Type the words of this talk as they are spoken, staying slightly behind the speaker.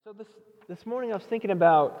So this morning I was thinking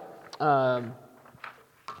about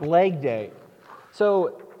leg day.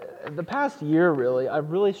 So the past year, really, I've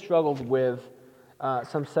really struggled with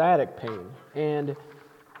some sciatic pain, and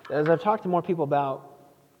as I've talked to more people about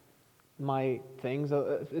my things,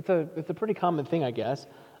 it's a pretty common thing, I guess.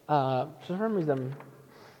 For some reason,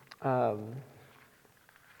 I'm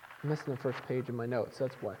missing the first page of my notes.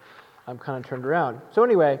 That's why I'm kind of turned around. So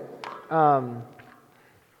anyway.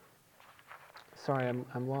 Sorry,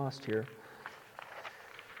 I'm lost here.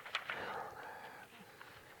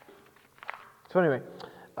 So anyway,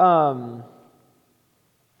 yeah.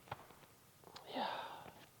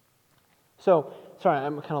 So sorry,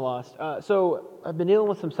 I'm kind of lost. So I've been dealing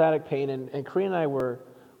with some sciatic pain, and Korea and I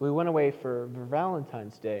we went away for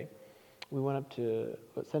Valentine's Day. We went up to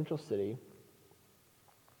Central City,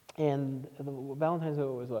 and Valentine's Day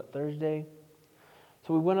was Thursday.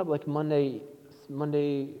 So we went up like Monday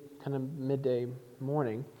kind of midday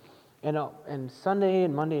morning, and Sunday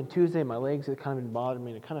and Monday and Tuesday my legs had kind of been bothering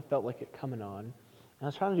me, and it kind of felt like it coming on, and I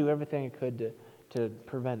was trying to do everything I could to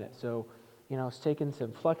prevent it. So I was taking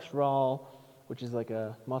some Flexerol, which is like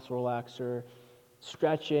a muscle relaxer,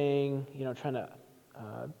 stretching, trying to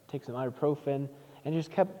take some ibuprofen, and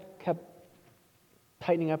just kept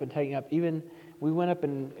tightening up. Even we went up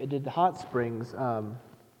and did the hot springs.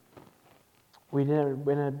 We did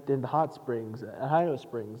the hot springs at Idaho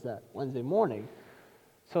Springs that Wednesday morning.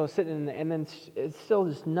 So I was sitting in there, and then it's still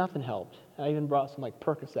just nothing helped. I even brought some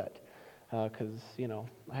Percocet because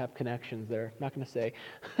I have connections there. I'm not going to say.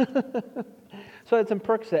 So I had some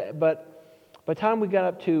Percocet, but by the time we got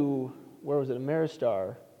up to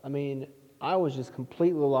Ameristar, I was just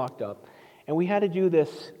completely locked up, and we had to do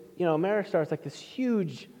this. Ameristar is like this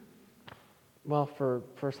huge. Well,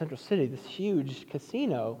 for Central City, this huge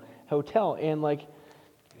casino hotel, and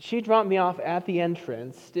she dropped me off at the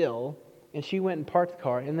entrance still, and she went and parked the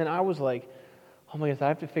car, and then I was like, oh my gosh, I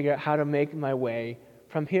have to figure out how to make my way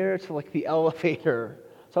from here to the elevator.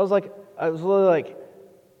 So I was literally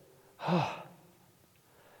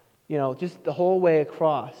just the whole way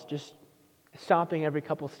across, just stopping every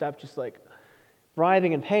couple of steps, just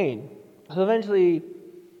writhing in pain. So eventually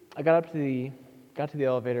I got to the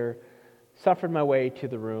elevator, suffered my way to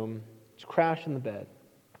the room, just crashed in the bed.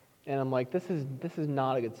 And I'm like, this is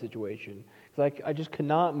not a good situation. Because I just could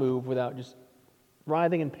not move without just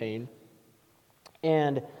writhing in pain.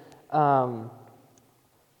 And,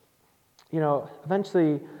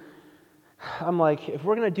 eventually, I'm like, if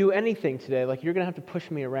we're going to do anything today, you're going to have to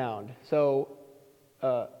push me around. So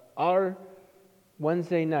our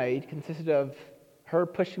Wednesday night consisted of her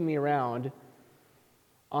pushing me around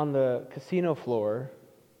on the casino floor,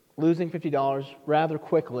 losing $50 rather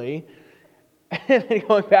quickly, and then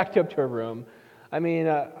going back up to her room. We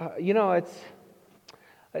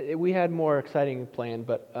had more exciting planned,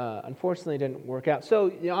 but unfortunately it didn't work out.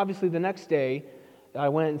 So, obviously the next day, I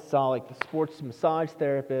went and saw the sports massage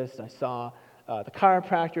therapist. I saw the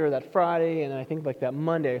chiropractor that Friday, and I think that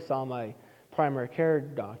Monday I saw my primary care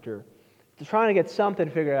doctor, trying to get something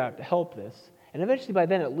to figure out to help this. And eventually by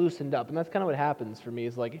then it loosened up, and that's kind of what happens for me.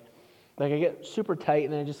 Is I get super tight,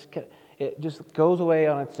 and then it just goes away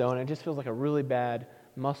on its own. It just feels like a really bad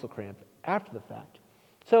muscle cramp after the fact.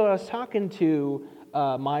 So I was talking to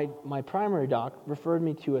my primary doc, referred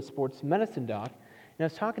me to a sports medicine doc, and I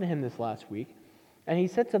was talking to him this last week, and he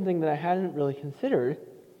said something that I hadn't really considered.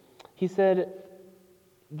 He said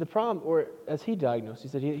the problem, or as he diagnosed,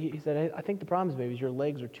 he said I think the problem is maybe your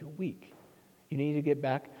legs are too weak. You need to get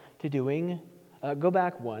back to doing, you need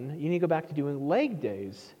to go back to doing leg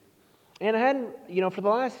days. And I hadn't, for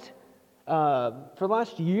the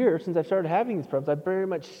last year since I started having these problems, I very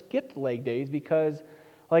much skipped leg days because,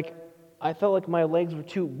 I felt like my legs were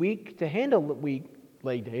too weak to handle weak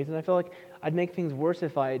leg days, and I felt like I'd make things worse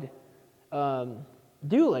if I'd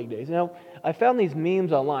do leg days. I found these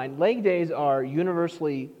memes online. Leg days are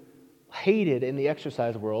universally hated in the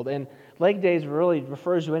exercise world, and leg days really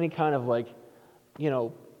refers to any kind of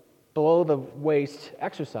below the waist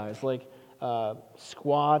exercise,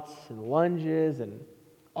 squats and lunges and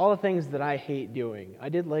all the things that I hate doing. I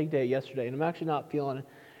did leg day yesterday, and I'm actually not feeling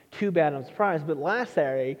too bad. I'm surprised, but last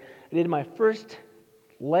Saturday I did my first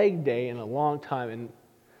leg day in a long time, and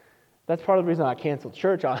that's part of the reason I canceled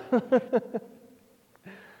church on.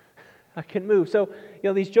 I couldn't move. So,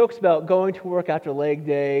 these jokes about going to work after leg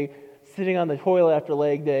day, sitting on the toilet after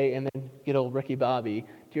leg day, and then get old Ricky Bobby,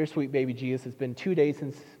 dear sweet baby Jesus, it's been 2 days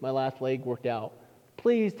since my last leg worked out.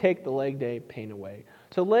 Please take the leg day pain away.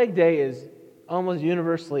 So leg day is almost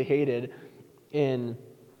universally hated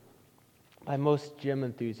by most gym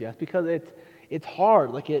enthusiasts because it's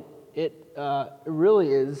hard. It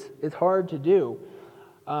really is. It's hard to do.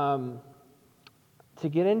 to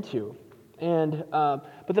get into. And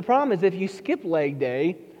but the problem is if you skip leg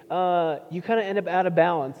day, you kind of end up out of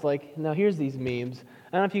balance. Like, now here's these memes.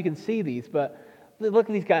 I don't know if you can see these, but look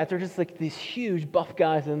at these guys. They're just like these huge buff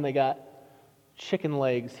guys, and they got chicken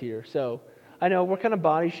legs here. So I know we're kind of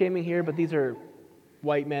body shaming here, but these are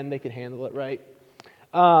white men. They can handle it, right?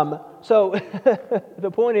 So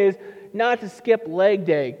the point is not to skip leg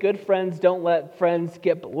day. Good friends don't let friends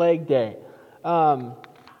skip leg day. And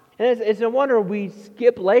it's no wonder we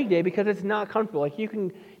skip leg day because it's not comfortable. Like you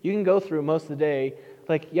can go through most of the day.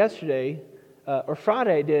 Like yesterday or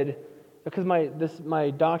Friday, I did because my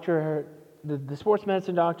doctor, the sports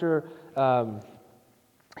medicine doctor,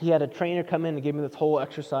 he had a trainer come in and give me this whole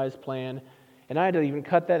exercise plan, and I had to even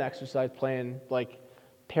cut that exercise plan, like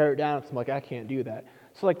tear it down. So I'm like, I can't do that.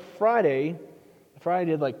 So like Friday I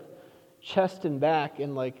did like chest and back,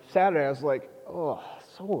 and like Saturday I was like, oh,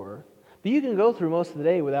 sore. But you can go through most of the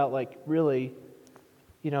day without like really,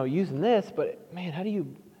 using this. But man,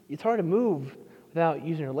 it's hard to move without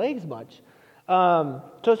using your legs much. So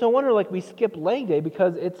it's no wonder like we skip leg day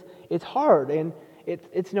because it's hard, and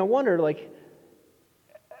it's no wonder like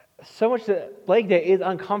so much that leg day is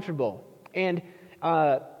uncomfortable, and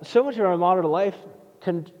so much of our modern life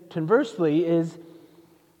conversely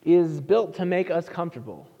is built to make us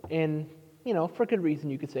comfortable. And for good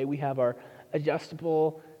reason, you could say we have our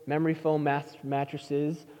adjustable memory foam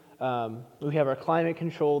mattresses, we have our climate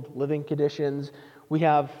controlled living conditions, we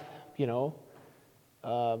have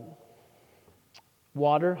hot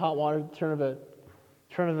water, turn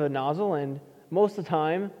of a nozzle, and most of the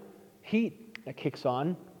time, heat that kicks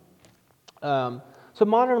on. So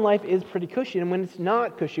modern life is pretty cushy, and when it's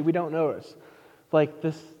not cushy, we don't notice. Like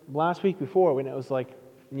this last week before, when it was like,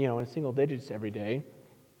 in single digits every day,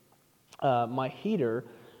 my heater,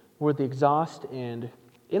 where the exhaust and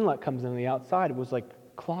inlet comes in on the outside, was like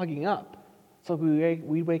clogging up. So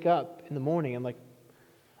we'd wake up in the morning, and like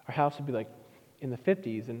our house would be like in the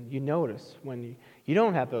 50s, and you notice when you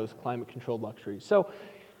don't have those climate-controlled luxuries. So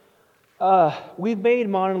we've made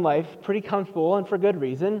modern life pretty comfortable, and for good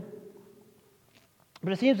reason.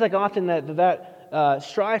 But it seems like often that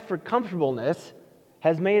strive for comfortableness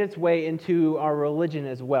has made its way into our religion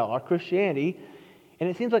as well, our Christianity. And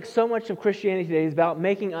it seems like so much of Christianity today is about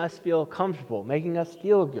making us feel comfortable, making us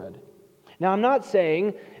feel good. Now, I'm not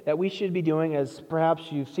saying that we should be doing, as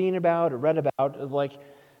perhaps you've seen about or read about,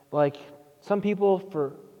 like some people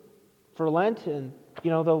for Lent, and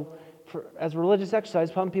as religious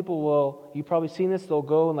exercise, some people will, you've probably seen this, they'll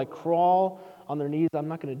go and like crawl on their knees. I'm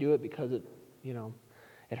not going to do it because it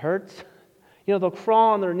hurts. They'll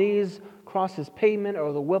crawl on their knees across this pavement,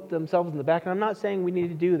 or they'll whip themselves in the back. And I'm not saying we need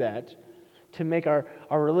to do that to make our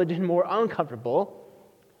religion more uncomfortable.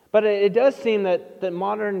 But it does seem that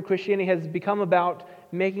modern Christianity has become about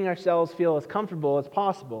making ourselves feel as comfortable as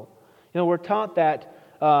possible. We're taught that,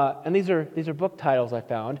 and these are book titles I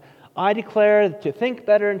found. I declare to think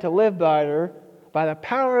better and to live better. By the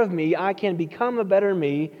power of me, I can become a better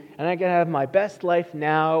me, and I can have my best life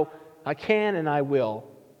now. I can and I will.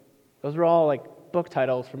 Those are all like book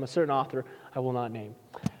titles from a certain author I will not name.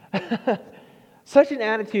 Such an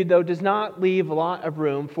attitude, though, does not leave a lot of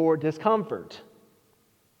room for discomfort.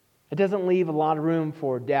 It doesn't leave a lot of room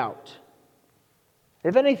for doubt.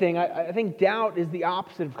 If anything, I think doubt is the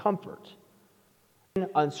opposite of comfort.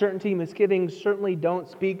 Uncertainty, misgivings certainly don't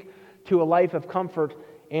speak to a life of comfort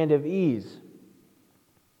and of ease.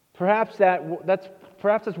 Perhaps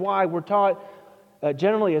that's why we're taught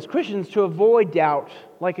generally as Christians to avoid doubt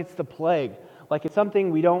like it's the plague, like it's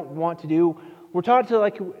something we don't want to do. We're taught to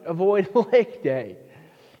avoid leg day.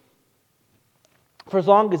 For as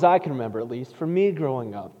long as I can remember, at least, for me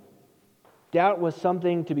growing up, doubt was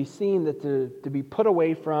something to be seen, to be put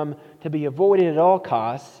away from, to be avoided at all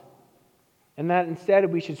costs, and that instead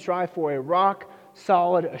we should strive for a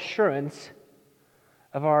rock-solid assurance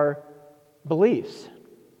of our beliefs,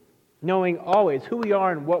 knowing always who we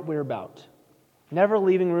are and what we're about, never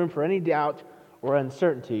leaving room for any doubt or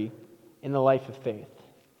uncertainty in the life of faith.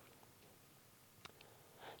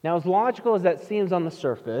 Now, as logical as that seems on the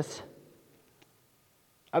surface,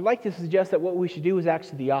 I'd like to suggest that what we should do is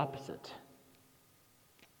actually the opposite.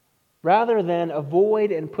 Rather than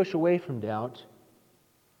avoid and push away from doubt,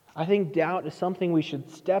 I think doubt is something we should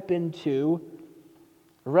step into,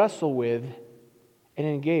 wrestle with, and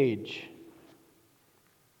engage.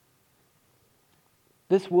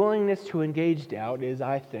 This willingness to engage doubt is,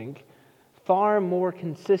 I think, far more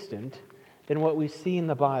consistent than what we see in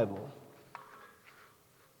the Bible.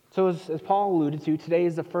 So as Paul alluded to, today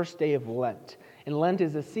is the first day of Lent. And Lent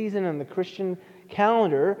is a season on the Christian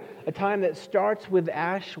calendar, a time that starts with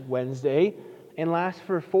Ash Wednesday, and lasts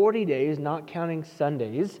for 40 days, not counting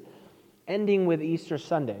Sundays, ending with Easter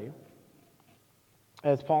Sunday.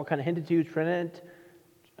 As Paul kind of hinted to,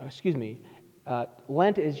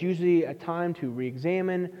 Lent is usually a time to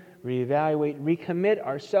re-examine, reevaluate, recommit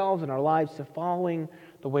ourselves and our lives to following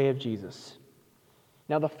the way of Jesus.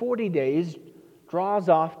 Now, the 40 days draws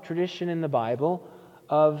off tradition in the Bible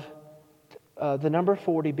of the number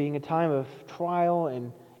 40 being a time of trial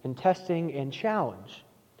and testing and challenge.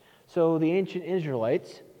 So the ancient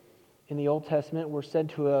Israelites in the Old Testament were said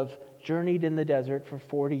to have journeyed in the desert for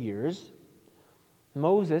 40 years.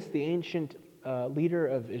 Moses, the ancient leader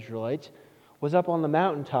of Israelites, was up on the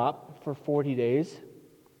mountaintop for 40 days.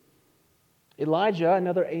 Elijah,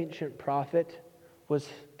 another ancient prophet, was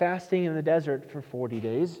fasting in the desert for 40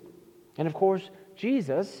 days. And of course,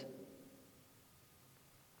 Jesus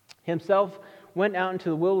himself went out into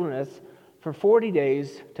the wilderness for 40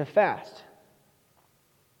 days to fast.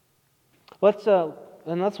 Let's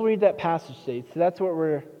read that passage today. So that's what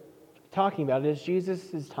we're talking about, is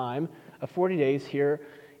Jesus' time of 40 days here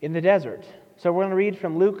in the desert. So we're going to read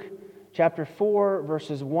from Luke chapter 4,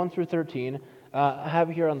 verses 1 through 13. I have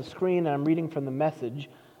it here on the screen, and I'm reading from the Message,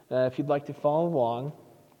 if you'd like to follow along.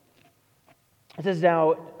 It says,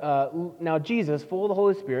 Now Jesus, full of the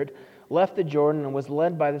Holy Spirit, left the Jordan and was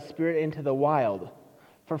led by the Spirit into the wild.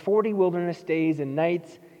 For 40 wilderness days and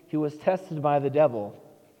nights he was tested by the devil.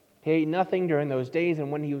 He ate nothing during those days,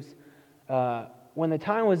 and when the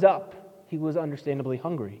time was up, he was understandably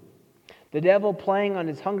hungry. The devil, playing on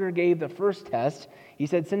his hunger, gave the first test. He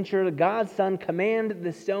said, "Since you're God's son, command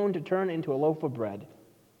the stone to turn into a loaf of bread."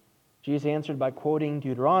 Jesus answered by quoting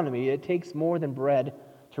Deuteronomy, "It takes more than bread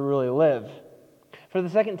to really live." For the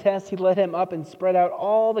second test, he led him up and spread out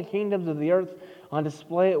all the kingdoms of the earth on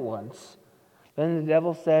display at once. Then the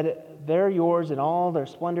devil said, "They're yours in all their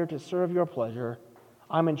splendor to serve your pleasure.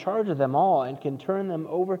 I'm in charge of them all and can turn them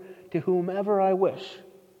over to whomever I wish.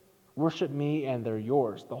 Worship me and they're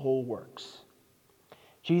yours, the whole works."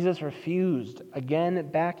 Jesus refused, again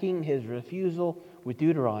backing his refusal with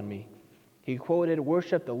Deuteronomy. He quoted,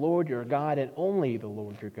 "Worship the Lord your God and only the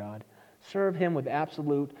Lord your God. Serve him with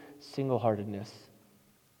absolute single-heartedness."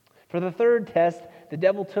 For the third test, the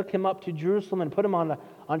devil took him up to Jerusalem and put him on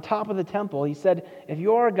top of the temple. He said, "If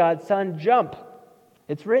you are God's son, jump.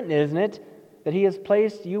 It's written, isn't it, that he has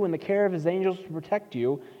placed you in the care of his angels to protect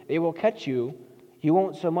you. They will catch you. You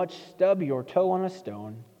won't so much stub your toe on a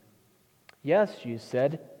stone." "Yes," Jesus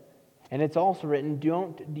said, "and it's also written,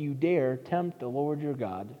 don't you dare tempt the Lord your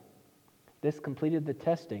God." This completed the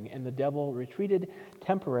testing, and the devil retreated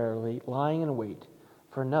temporarily, lying in wait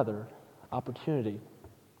for another opportunity.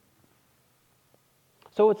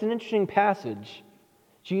 So it's an interesting passage.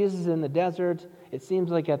 Jesus is in the desert. It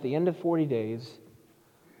seems like at the end of 40 days,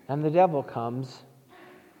 and the devil comes,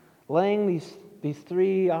 laying these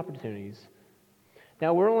three opportunities.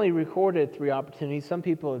 Now, we're only recorded 3 opportunities. Some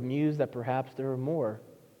people have mused that perhaps there were more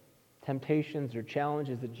temptations or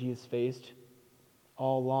challenges that Jesus faced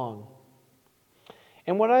all along.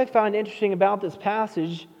 And what I find interesting about this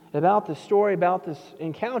passage, about this story, about this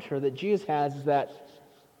encounter that Jesus has, is that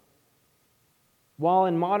while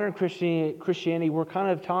in modern Christianity we're kind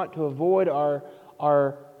of taught to avoid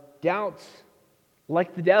our doubts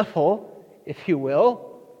like the devil, if you will,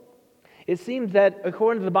 it seems that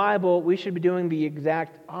according to the Bible, we should be doing the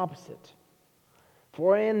exact opposite.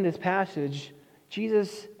 For in this passage,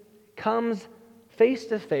 Jesus comes face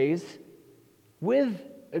to face with,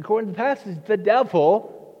 according to the passage, the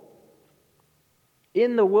devil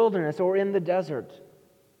in the wilderness or in the desert.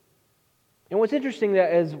 And what's interesting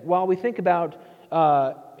that is, while we think about,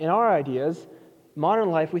 in our ideas,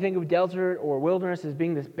 modern life, we think of desert or wilderness as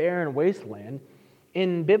being this barren wasteland.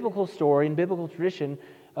 In biblical story, in biblical tradition,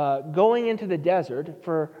 going into the desert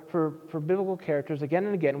for biblical characters again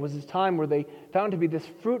and again was this time where they found to be this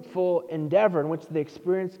fruitful endeavor in which they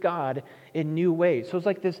experienced God in new ways. So it's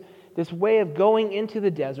like this way of going into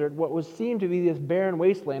the desert, what was seemed to be this barren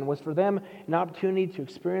wasteland, was for them an opportunity to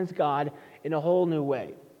experience God in a whole new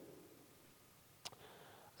way.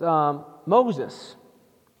 Moses,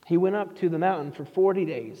 he went up to the mountain for 40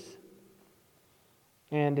 days.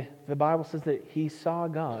 And the Bible says that he saw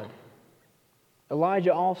God.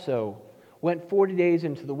 Elijah also went 40 days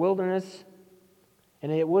into the wilderness,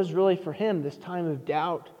 and it was really for him this time of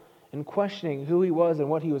doubt and questioning who he was and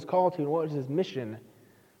what he was called to and what his mission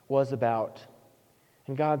was about.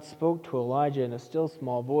 And God spoke to Elijah in a still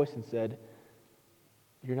small voice and said,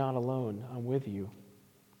 "You're not alone, I'm with you."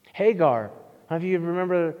 Hagar, how many of you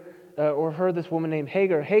remember or heard this woman named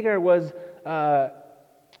Hagar? Hagar was,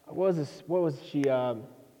 what's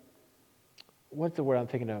the word I'm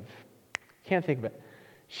thinking of? Can't think of it.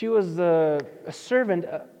 She was a servant.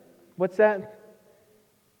 What's that?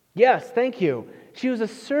 Yes, thank you. She was a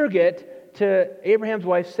surrogate to Abraham's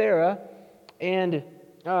wife Sarah, and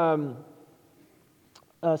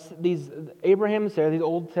these Abraham and Sarah, these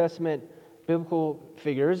Old Testament biblical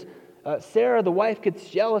figures. Sarah, the wife, gets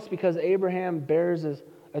jealous because Abraham bears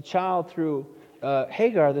a child through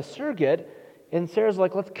Hagar, the surrogate, and Sarah's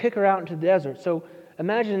like, let's kick her out into the desert. So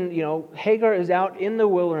imagine, Hagar is out in the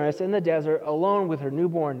wilderness, in the desert, alone with her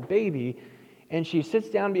newborn baby, and she sits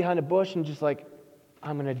down behind a bush and just like,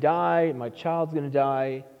 I'm going to die, my child's going to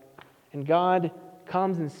die. And God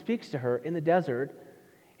comes and speaks to her in the desert,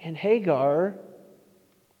 and Hagar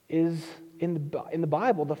is, in the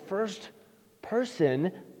Bible, the first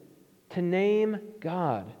person to name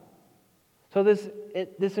God. So this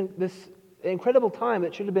incredible time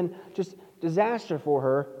that should have been just disaster for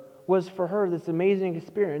her was for her this amazing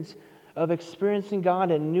experience of experiencing God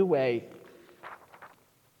in a new way.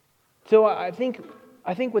 So I think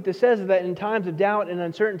what this says is that in times of doubt and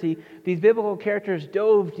uncertainty, these biblical characters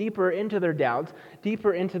dove deeper into their doubts,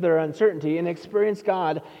 deeper into their uncertainty, and experienced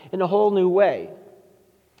God in a whole new way.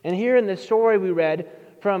 And here in this story we read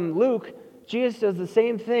from Luke, Jesus does the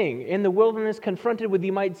same thing in the wilderness, confronted with, we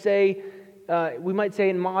might say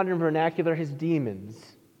in modern vernacular, his demons.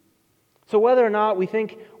 So whether or not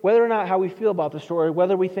how we feel about the story,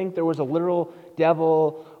 whether we think there was a literal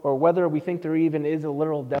devil or whether we think there even is a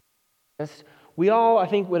literal devil, we all, I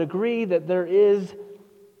think, would agree that there is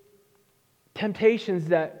temptations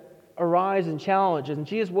that arise and challenges. And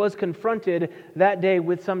Jesus was confronted that day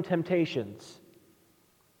with some temptations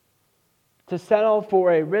to settle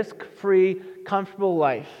for a risk-free, comfortable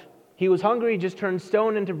life. He was hungry, just turned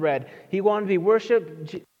stone into bread. He wanted to be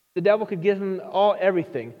worshipped. The devil could give him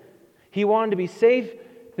everything. He wanted to be safe.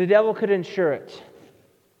 The devil could ensure it.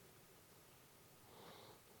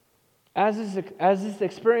 As this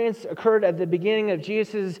experience occurred at the beginning of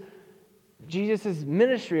Jesus'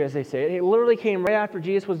 ministry, as they say, it literally came right after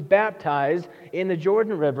Jesus was baptized in the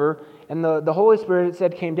Jordan River, and the Holy Spirit, it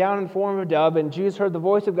said, came down in the form of a dove, and Jesus heard the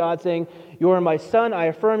voice of God saying, "You are my Son, I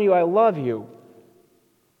affirm you, I love you."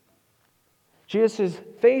 Jesus is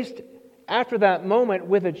faced after that moment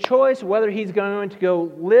with a choice whether he's going to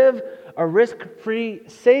go live a risk-free,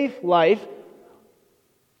 safe life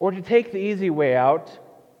or to take the easy way out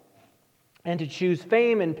and to choose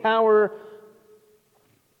fame and power,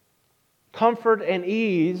 comfort and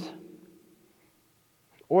ease,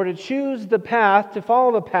 or to choose the path, to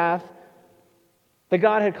follow the path that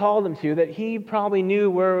God had called him to, that he probably knew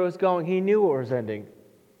where it was going. He knew where it was ending.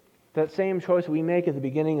 That same choice we make at the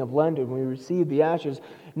beginning of Lent when we receive the ashes,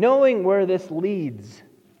 knowing where this leads.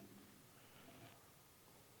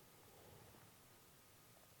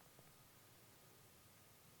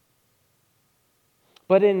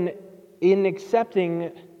 But in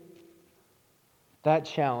accepting that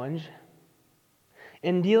challenge,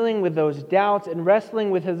 in dealing with those doubts and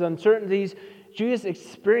wrestling with his uncertainties, Jesus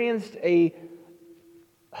experienced I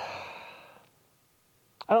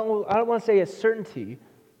don't want to say a certainty,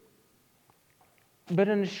 but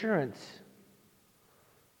an assurance.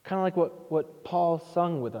 Kind of like what Paul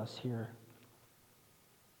sung with us here.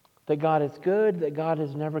 That God is good, that God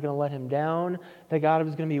is never going to let him down, that God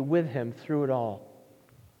is going to be with him through it all.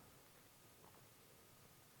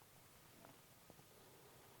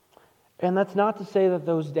 And that's not to say that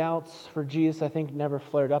those doubts for Jesus, I think, never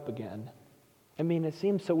flared up again. I mean, it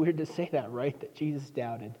seems so weird to say that, right? That Jesus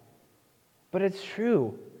doubted. But it's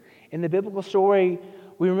true. In the biblical story,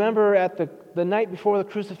 we remember at the night before the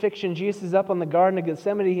crucifixion, Jesus is up on the Garden of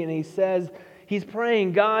Gethsemane and he's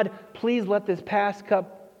praying, "God, please let this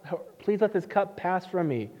cup pass from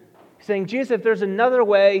me." He's saying, "Jesus, if there's another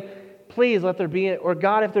way, please let there be," or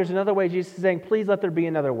 "God, if there's another way," Jesus is saying, "Please let there be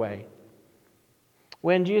another way."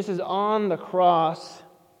 When Jesus is on the cross,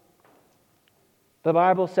 the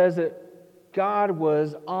Bible says that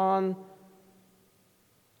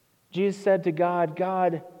Jesus said to God,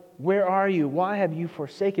 "God, where are you? Why have you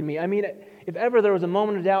forsaken me?" I mean, if ever there was a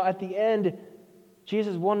moment of doubt at the end,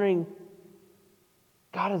 Jesus is wondering,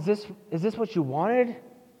 "God, is this what you wanted?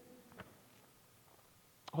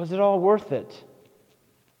 Was it all worth it?"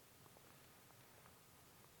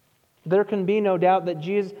 There can be no doubt that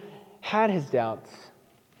Jesus had his doubts,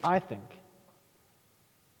 I think.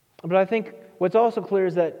 But I think what's also clear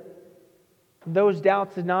is that those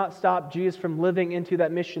doubts did not stop Jesus from living into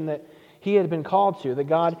that mission that he had been called to, that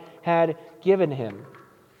God had given him.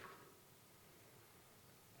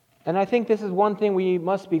 And I think this is one thing we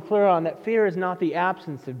must be clear on, that fear is not the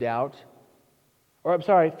absence of doubt.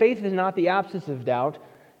 Faith is not the absence of doubt.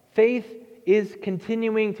 Faith is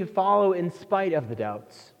continuing to follow in spite of the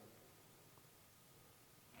doubts.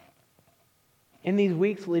 In these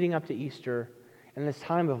weeks leading up to Easter and this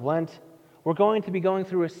time of Lent, we're going to be going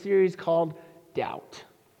through a series called Doubt,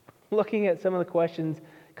 looking at some of the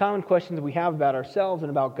common questions we have about ourselves and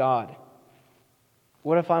about God.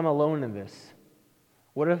 What if I'm alone in this?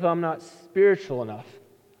 What if I'm not spiritual enough?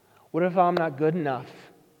 What if I'm not good enough?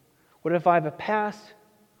 What if I have a past?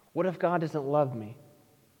 What if God doesn't love me?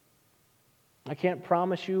 I can't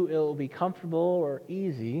promise you it'll be comfortable or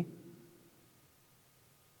easy.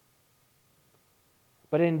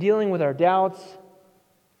 But in dealing with our doubts,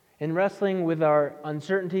 in wrestling with our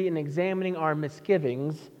uncertainty and examining our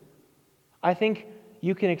misgivings, I think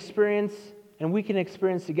you can experience, and we can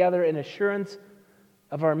experience together, an assurance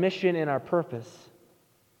of our mission and our purpose.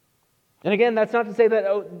 And again, that's not to say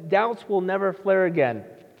that doubts will never flare again.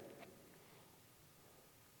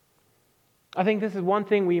 I think this is one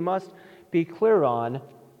thing we must be clear on,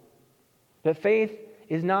 that faith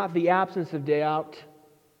is not the absence of doubt.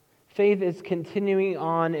 Faith is continuing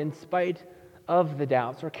on in spite of the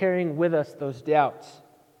doubts, or carrying with us those doubts.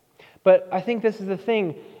 But I think this is the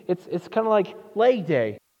thing. It's kind of like leg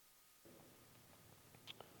day.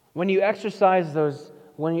 When you exercise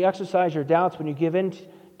your doubts, when you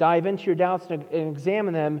dive into your doubts and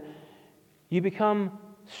examine them, you become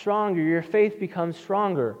stronger. Your faith becomes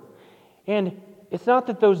stronger. And it's not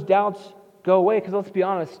that those doubts go away, because let's be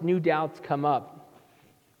honest, new doubts come up.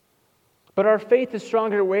 But our faith is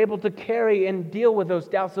stronger. We're able to carry and deal with those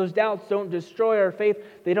doubts. Those doubts don't destroy our faith.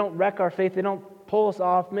 They don't wreck our faith. They don't pull us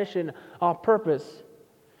off mission, off purpose.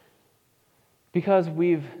 Because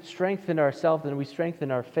we've strengthened ourselves and we strengthen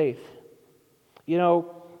our faith. You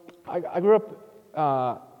know, I grew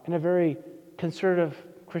up in a very conservative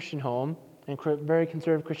Christian home and very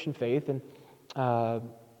conservative Christian faith. And,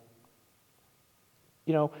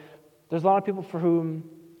 there's a lot of people for whom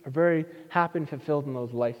are very happy and fulfilled in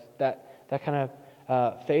those life, that kind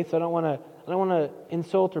of faith. So I don't want to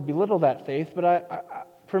insult or belittle that faith, but I,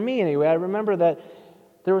 for me anyway, I remember that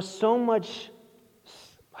there was so much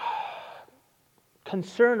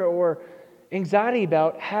concern or anxiety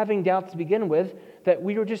about having doubts to begin with that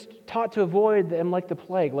we were just taught to avoid them like the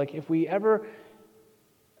plague. Like if we ever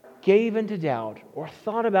gave into doubt or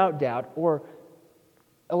thought about doubt or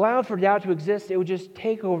allowed for doubt to exist, it would just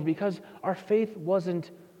take over because our faith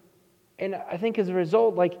wasn't. And I think as a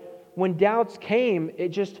result, like when doubts came, it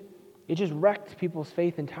just wrecked people's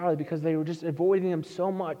faith entirely because they were just avoiding them so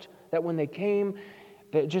much that when they came,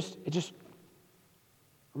 it just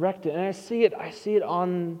wrecked it. And I see it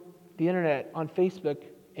on the internet, on Facebook,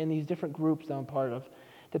 in these different groups that I'm part of.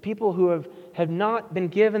 The people who have not been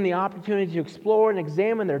given the opportunity to explore and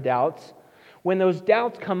examine their doubts, when those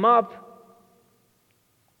doubts come up,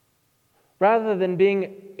 rather than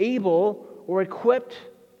being able or equipped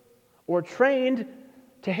or trained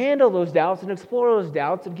to handle those doubts and explore those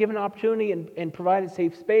doubts and give an opportunity and provide a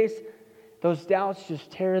safe space, those doubts just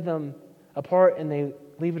tear them apart and they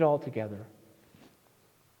leave it all together.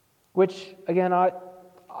 Which, again, I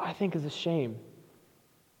think is a shame.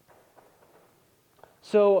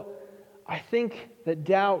 So I think that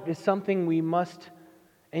doubt is something we must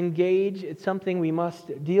engage, it's something we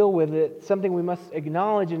must deal with, it's something we must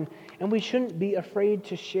acknowledge, and we shouldn't be afraid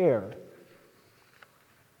to share.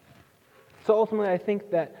 So ultimately, I think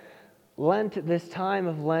that Lent, this time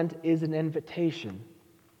of Lent, is an invitation.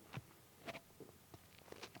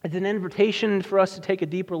 It's an invitation for us to take a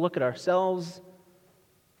deeper look at ourselves,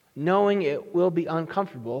 knowing it will be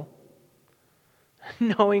uncomfortable,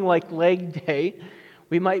 knowing like leg day,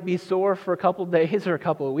 we might be sore for a couple days or a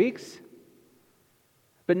couple of weeks,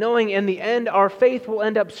 but knowing in the end our faith will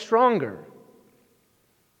end up stronger.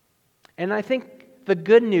 And I think the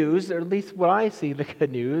good news, or at least what I see the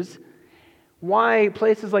good news, why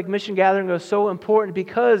places like Mission Gathering are so important,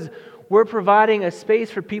 because we're providing a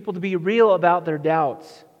space for people to be real about their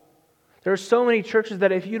doubts. There are so many churches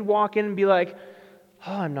that if you'd walk in and be like,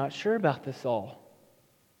 oh, I'm not sure about this all.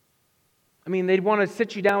 I mean, they'd want to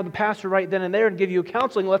sit you down with the pastor right then and there and give you a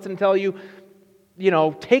counseling lesson and tell you,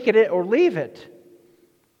 take it or leave it.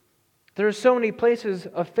 There are so many places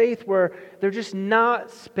of faith where there's just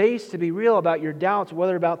not space to be real about your doubts,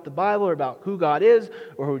 whether about the Bible or about who God is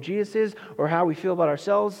or who Jesus is or how we feel about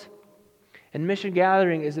ourselves. And Mission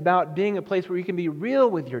Gathering is about being a place where you can be real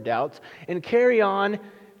with your doubts and carry on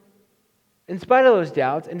in spite of those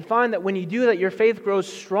doubts, and find that when you do that, your faith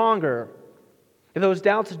grows stronger. If those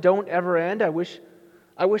doubts don't ever end, I wish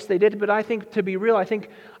they did, but I think, to be real, I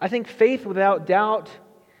think faith without doubt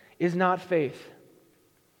is not faith.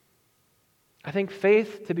 I think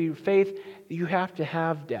faith, to be faith, you have to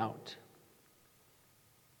have doubt.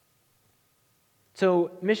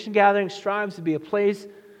 So Mission Gathering strives to be a place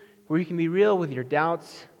where you can be real with your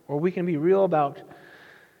doubts, where we can be real about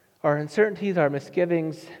our uncertainties, our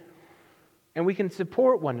misgivings, and we can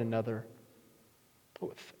support one another.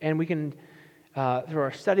 And we can, through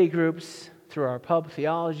our study groups, through our pub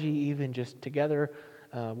theology, even just together,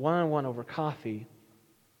 one-on-one over coffee,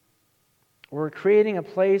 we're creating a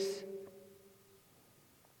place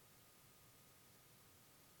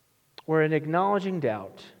where in acknowledging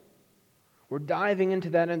doubt, we're diving into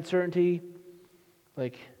that uncertainty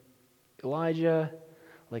like Elijah,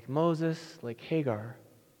 like Moses, like Hagar.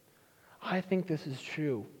 I think this is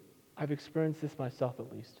true. I've experienced this myself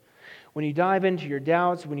at least. When you dive into your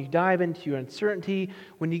doubts, when you dive into your uncertainty,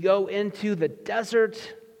 when you go into the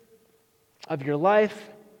desert of your life,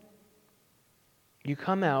 you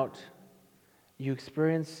come out, you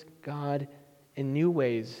experience God in new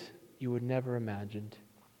ways you would never imagined.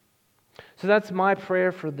 So that's my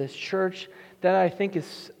prayer for this church. That I think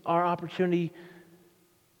is our opportunity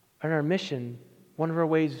and our mission, one of our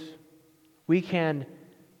ways we can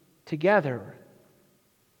together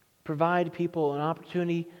provide people an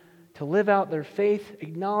opportunity to live out their faith,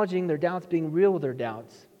 acknowledging their doubts, being real with their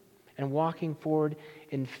doubts, and walking forward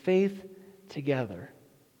in faith together.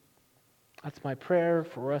 That's my prayer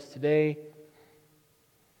for us today.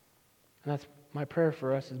 And that's my prayer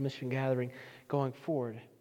for us as Mission Gathering going forward.